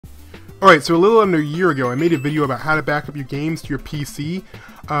Alright, so a little under a year ago, I made a video about how to back up your games to your PC,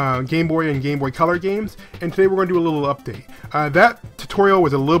 Game Boy and Game Boy Color games, and today we're going to do a little update. That tutorial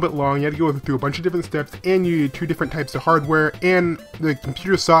was a little bit long. You had to go through a bunch of different steps, and you needed 2 different types of hardware, and the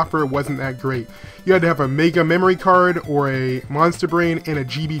computer software wasn't that great. You had to have a Mega memory card, or a Monster Brain, and a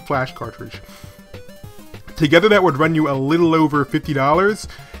GB flash cartridge. Together that would run you a little over $50,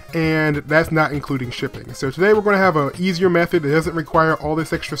 and that's not including shipping. So today we're going to have an easier method that doesn't require all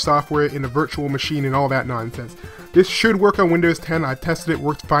this extra software in a virtual machine and all that nonsense. This should work on Windows 10. I tested it,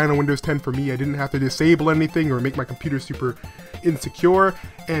 worked fine on Windows 10 for me. I didn't have to disable anything or make my computer super insecure,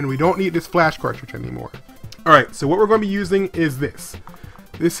 and we don't need this flash cartridge anymore. Alright, so what we're going to be using is this.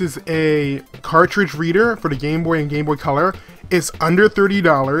 This is a cartridge reader for the Game Boy and Game Boy Color. It's under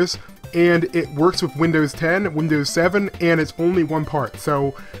 $30. And it works with Windows 10, Windows 7, and it's only one part,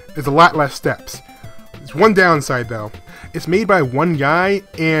 so there's a lot less steps. There's one downside though. It's made by one guy,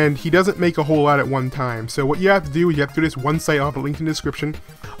 and he doesn't make a whole lot at one time. So what you have to do is you have to go to this one site. I'll have a link in the description.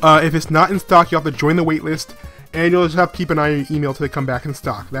 If it's not in stock, you'll have to join the waitlist, and you'll just have to keep an eye on your email till they come back in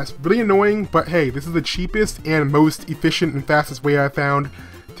stock. That's really annoying, but hey, this is the cheapest and most efficient and fastest way I've found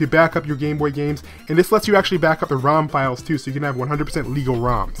to back up your Game Boy games, and this lets you actually back up the ROM files too, so you can have 100% legal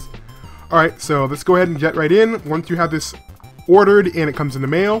ROMs. Alright, so let's go ahead and get right in. Once you have this ordered and it comes in the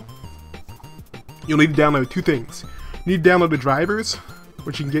mail, you'll need to download 2 things. You need to download the drivers,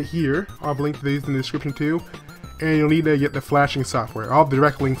 which you can get here. I'll have a link to these in the description too. And you'll need to get the flashing software. I'll have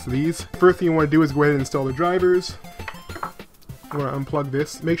direct links to these. First thing you want to do is go ahead and install the drivers. You want to unplug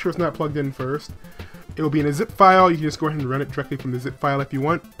this. Make sure it's not plugged in first. It will be in a zip file. You can just go ahead and run it directly from the zip file if you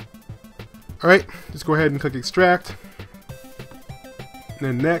want. Alright, just go ahead and click extract. And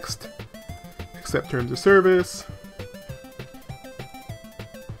then next. Accept terms of service,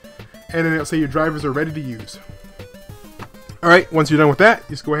 and then it'll say your drivers are ready to use. Alright, once you're done with that,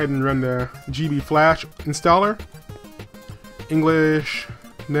 just go ahead and run the GB Flash installer. English,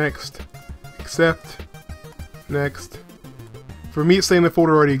 next, accept, next. For me, it's saying the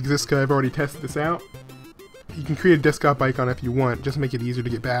folder already exists because I've already tested this out. You can create a desktop icon if you want, just make it easier to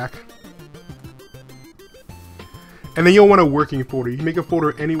get back. And then you'll want a working folder. You can make a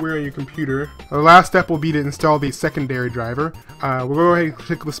folder anywhere on your computer. The last step will be to install the secondary driver. We'll go ahead and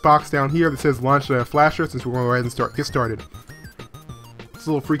click this box down here that says launch the flasher, since we're going to go ahead and get started. This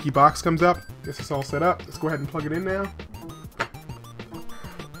little freaky box comes up. This is all set up. Let's go ahead and plug it in now.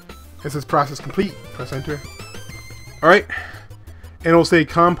 It says process complete. Press enter. Alright. And it'll say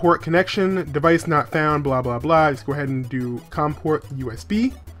COM port connection, device not found, blah blah blah. Just go ahead and do COM port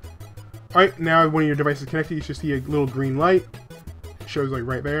USB. Alright, now when your device is connected, you should see a little green light. It shows like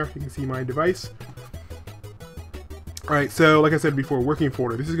right there. You can see my device. Alright, so like I said before, working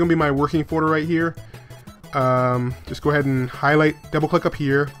folder. This is going to be my working folder right here. Just go ahead and highlight, double click up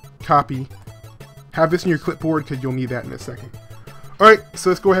here, copy. Have this in your clipboard because you'll need that in a second. Alright,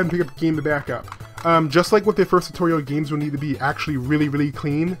 so let's go ahead and pick up the game to back up. Just like with the first tutorial, games will need to be actually really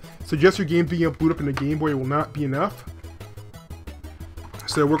clean. So just your games being able to boot up in the Game Boy will not be enough.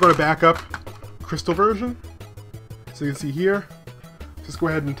 So we're going to back up Crystal version. So you can see here. Just go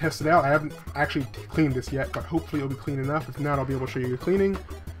ahead and test it out. I haven't actually cleaned this yet, but hopefully it'll be clean enough. If not, I'll be able to show you the cleaning.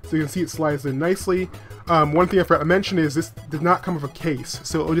 So you can see it slides in nicely. One thing I forgot to mention is this does not come with a case.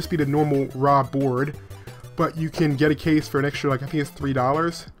 So it'll just be the normal raw board. But you can get a case for an extra, like I think it's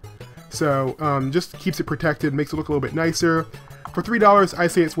 $3. So just keeps it protected, makes it look a little bit nicer. For $3, I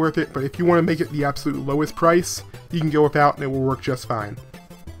say it's worth it. But if you want to make it the absolute lowest price, you can go without and it will work just fine.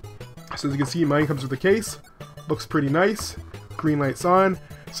 So as you can see, mine comes with a case. Looks pretty nice. Green light's on.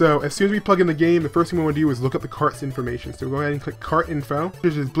 So as soon as we plug in the game, the first thing we want to do is look up the cart's information. So go ahead and click cart info.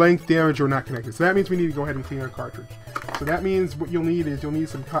 Which is blank, damaged, or not connected. So that means we need to go ahead and clean our cartridge. So that means what you'll need is you'll need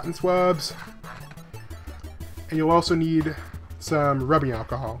some cotton swabs. And you'll also need some rubbing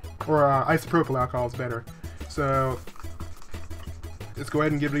alcohol. Or isopropyl alcohol is better. So let's go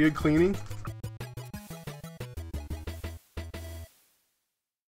ahead and give it a good cleaning.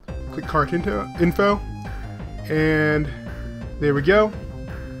 Click cart info, and there we go.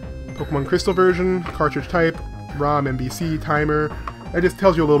 Pokemon Crystal version, cartridge type, ROM, MBC, timer. That just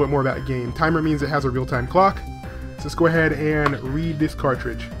tells you a little bit more about the game. Timer means it has a real-time clock. So let's go ahead and read this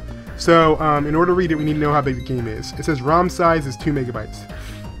cartridge. So in order to read it, we need to know how big the game is. It says ROM size is 2 megabytes.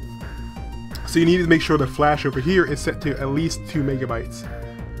 So you need to make sure the flash over here is set to at least 2 megabytes.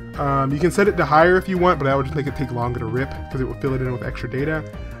 You can set it to higher if you want, but that would just make it take longer to rip because it will fill it in with extra data.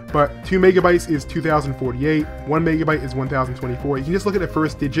 But 2 megabytes is 2048, 1 megabyte is 1024. You can just look at the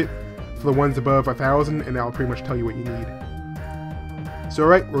first digit for the ones above 1000 and that will pretty much tell you what you need. So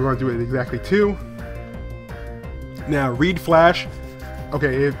alright, we're going to do it at exactly 2. Now read flash.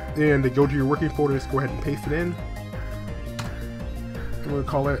 Okay, and to go to your working folder, just go ahead and paste it in. And we'll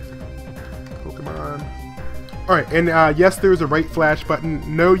call it Pokemon. Alright, and yes, there's a write flash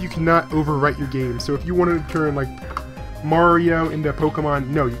button. No, you cannot overwrite your game. So if you wanted to turn like Mario into Pokemon,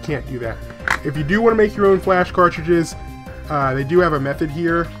 no, you can't do that. If you do want to make your own flash cartridges, they do have a method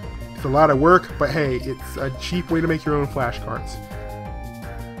here. It's a lot of work, but hey, it's a cheap way to make your own flash cards.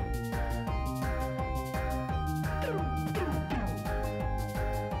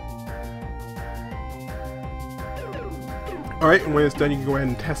 Alright, and when it's done, you can go ahead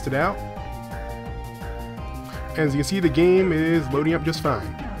and test it out. As you can see, the game is loading up just fine.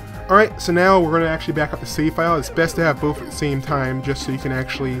 Alright, so now we're going to actually back up the save file. It's best to have both at the same time, just so you can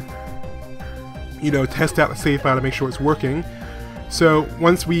actually, you know, test out the save file to make sure it's working. So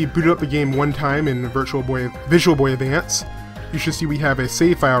once we booted up the game one time in Visual Boy Advance, you should see we have a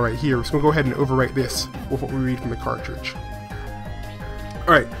save file right here. So we'll go ahead and overwrite this with what we read from the cartridge.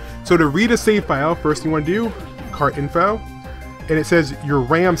 Alright, so to read a save file, first thing you want to do, cart info. And it says your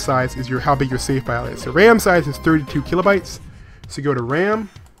RAM size is how big your save file is. So RAM size is 32 kilobytes. So go to RAM,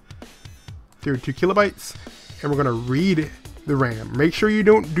 32 kilobytes, and we're going to read the RAM. Make sure you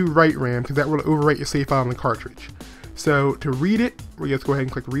don't do write RAM, because that will overwrite your save file on the cartridge. So to read it, we just go ahead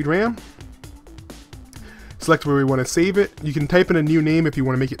and click read RAM. Select where we want to save it. You can type in a new name if you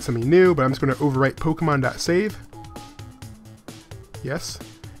want to make it something new, but I'm just going to overwrite Pokemon.save. Yes.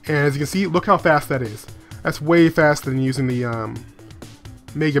 And as you can see, look how fast that is. That's way faster than using the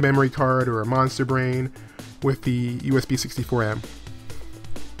Mega Memory Card or a Monster Brain with the USB 64M.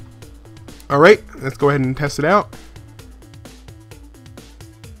 Alright, let's go ahead and test it out.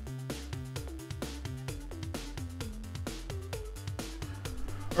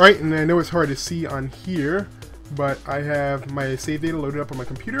 Alright, and I know it's hard to see on here, but I have my save data loaded up on my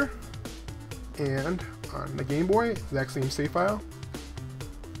computer and on the Game Boy, exact same save file.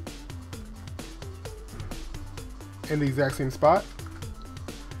 In the exact same spot.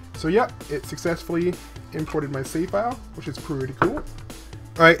 So yep, it successfully imported my save file, which is pretty cool.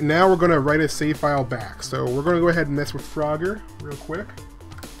 Alright, now we're going to write a save file back. So we're going to go ahead and mess with Frogger real quick.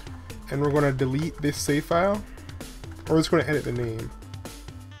 And we're going to delete this save file. Or we're just going to edit the name.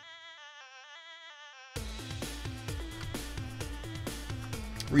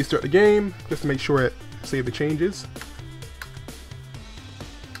 Restart the game, just to make sure it saved the changes.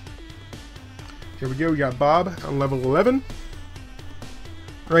 Here we go, we got Bob on level 11.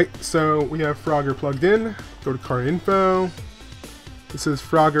 Alright, so we have Frogger plugged in. Go to card info. It says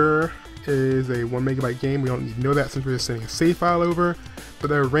Frogger is a 1 megabyte game. We don't need to know that since we're just sending a save file over. But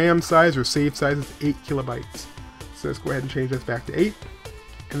their RAM size or save size is 8 kilobytes. So let's go ahead and change this back to 8.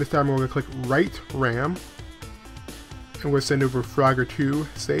 And this time we're going to click write RAM. And we'll send over Frogger 2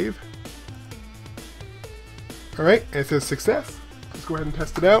 save. Alright, and it says success. Let's go ahead and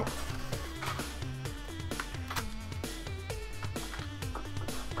test it out.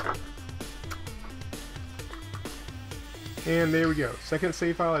 And there we go. Second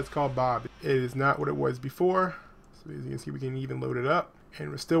save file is called Bob. It is not what it was before. So as you can see, we can even load it up.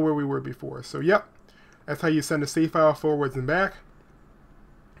 And we're still where we were before. So yep, that's how you send a save file forwards and back.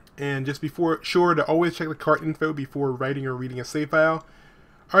 And just sure to always check the cart info before writing or reading a save file.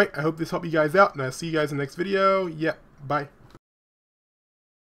 Alright, I hope this helped you guys out, and I'll see you guys in the next video. Yep, bye.